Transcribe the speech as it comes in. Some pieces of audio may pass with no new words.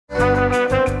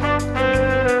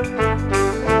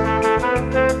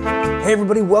Hey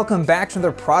everybody, welcome back to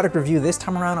another product review. This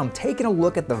time around, I'm taking a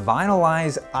look at the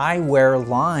Vinylize eyewear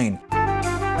line.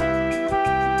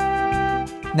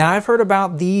 Now, I've heard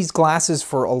about these glasses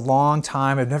for a long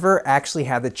time. I've never actually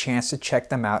had the chance to check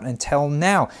them out until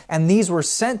now. And these were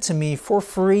sent to me for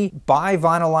free by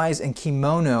Vinylize and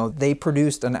Kimono. They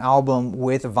produced an album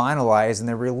with Vinylize and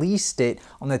they released it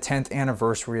on the 10th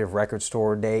anniversary of Record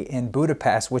Store Day in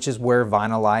Budapest, which is where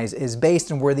Vinylize is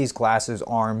based and where these glasses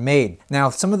are made. Now,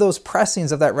 some of those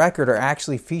pressings of that record are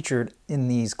actually featured in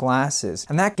these glasses.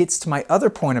 And that gets to my other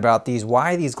point about these,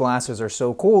 why these glasses are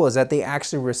so cool, is that they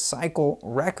actually recycle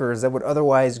records that would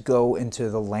otherwise go into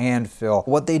the landfill.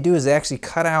 What they do is they actually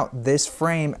cut out this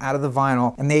frame out of the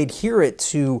vinyl and they adhere it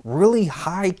to really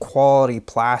high quality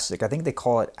plastic. I think they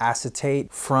call it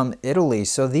acetate from Italy.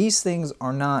 So these things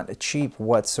are not cheap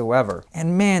whatsoever.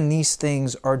 And man, these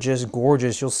things are just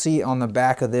gorgeous. You'll see on the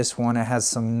back of this one, it has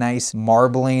some nice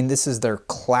marbling. This is their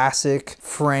classic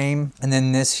frame. And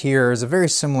then this here is a very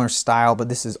similar style, but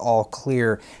this is all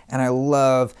clear. And I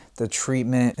love the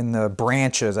treatment and the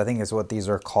branches, I think is what these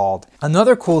are called.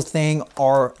 Another cool thing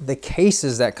are the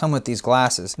cases that come with these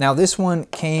glasses. Now this one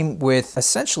came with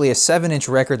essentially a 7-inch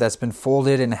record that's been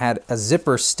folded and had a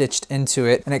zipper stitched into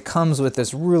it. And it comes with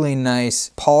this really nice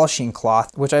polishing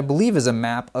cloth, which I believe is a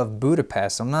map of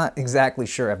Budapest. I'm not exactly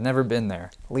sure, I've never been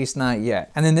there, at least not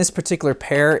yet. And then this particular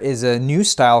pair is a new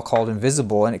style called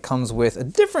Invisible, and it comes with a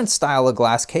different style of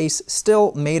glass case,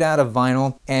 still made out of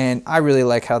vinyl. And I really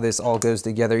like how this all goes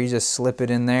together. You just slip it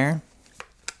in there,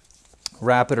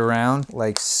 wrap it around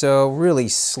like so. Really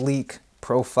sleek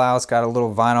profile. It's got a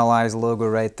little Vinylize logo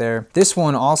right there. This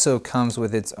one also comes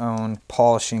with its own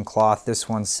polishing cloth. This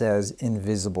one says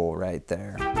Invisible right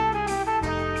there.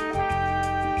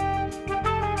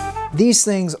 These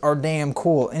things are damn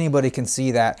cool. Anybody can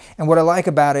see that. And what I like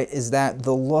about it is that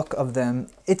the look of them,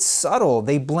 it's subtle.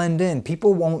 They blend in.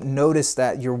 People won't notice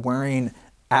that you're wearing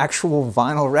actual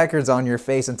vinyl records on your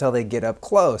face until they get up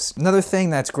close. Another thing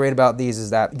that's great about these is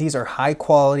that these are high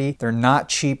quality, they're not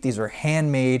cheap, these are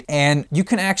handmade, and you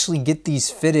can actually get these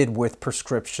fitted with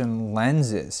prescription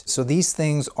lenses. So these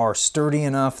things are sturdy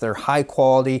enough, they're high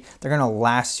quality, they're gonna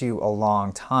last you a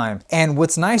long time. And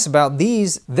what's nice about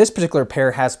these, this particular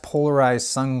pair has polarized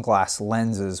sunglass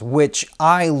lenses, which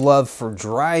I love for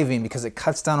driving because it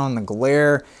cuts down on the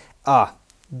glare.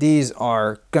 These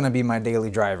are gonna be my daily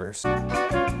drivers.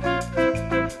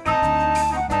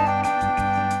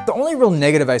 The only real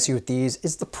negative I see with these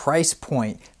is the price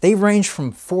point. They range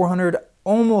from $400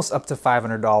 almost up to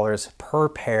 $500 per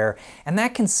pair, and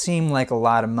that can seem like a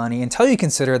lot of money until you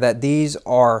consider that these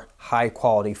are high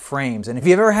quality frames. And if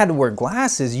you've ever had to wear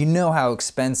glasses, you know how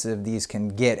expensive these can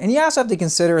get. And you also have to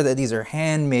consider that these are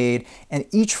handmade and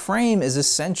each frame is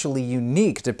essentially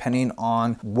unique depending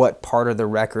on what part of the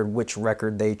record, which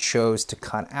record they chose to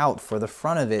cut out for the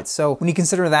front of it. So when you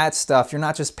consider that stuff, you're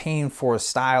not just paying for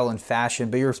style and fashion,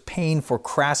 but you're paying for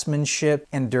craftsmanship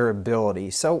and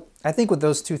durability. So I think with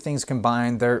those two things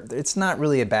combined, it's not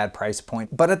really a bad price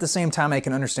point, but at the same time, I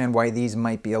can understand why these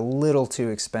might be a little too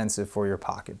expensive for your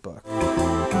pocketbook.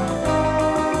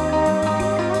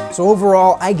 So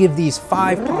overall, I give these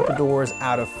 5 pompadours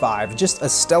out of 5. Just a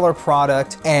stellar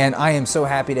product, and I am so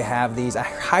happy to have these. I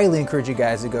highly encourage you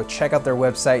guys to go check out their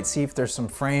website, see if there's some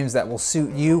frames that will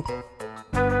suit you.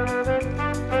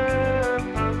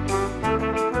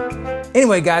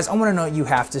 Anyway, guys, I want to know what you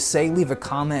have to say. Leave a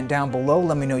comment down below.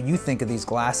 Let me know what you think of these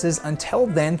glasses. Until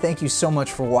then, thank you so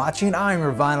much for watching. I'm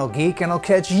your Vinyl Geek, and I'll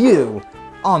catch you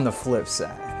on the flip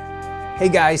side. Hey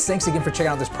guys, thanks again for checking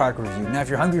out this product review. Now, if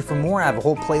you're hungry for more, I have a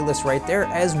whole playlist right there,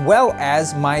 as well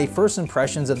as my first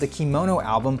impressions of the Kimono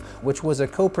album, which was a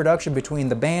co-production between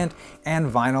the band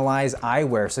and Vinylize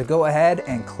Eyewear. So go ahead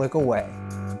and click away.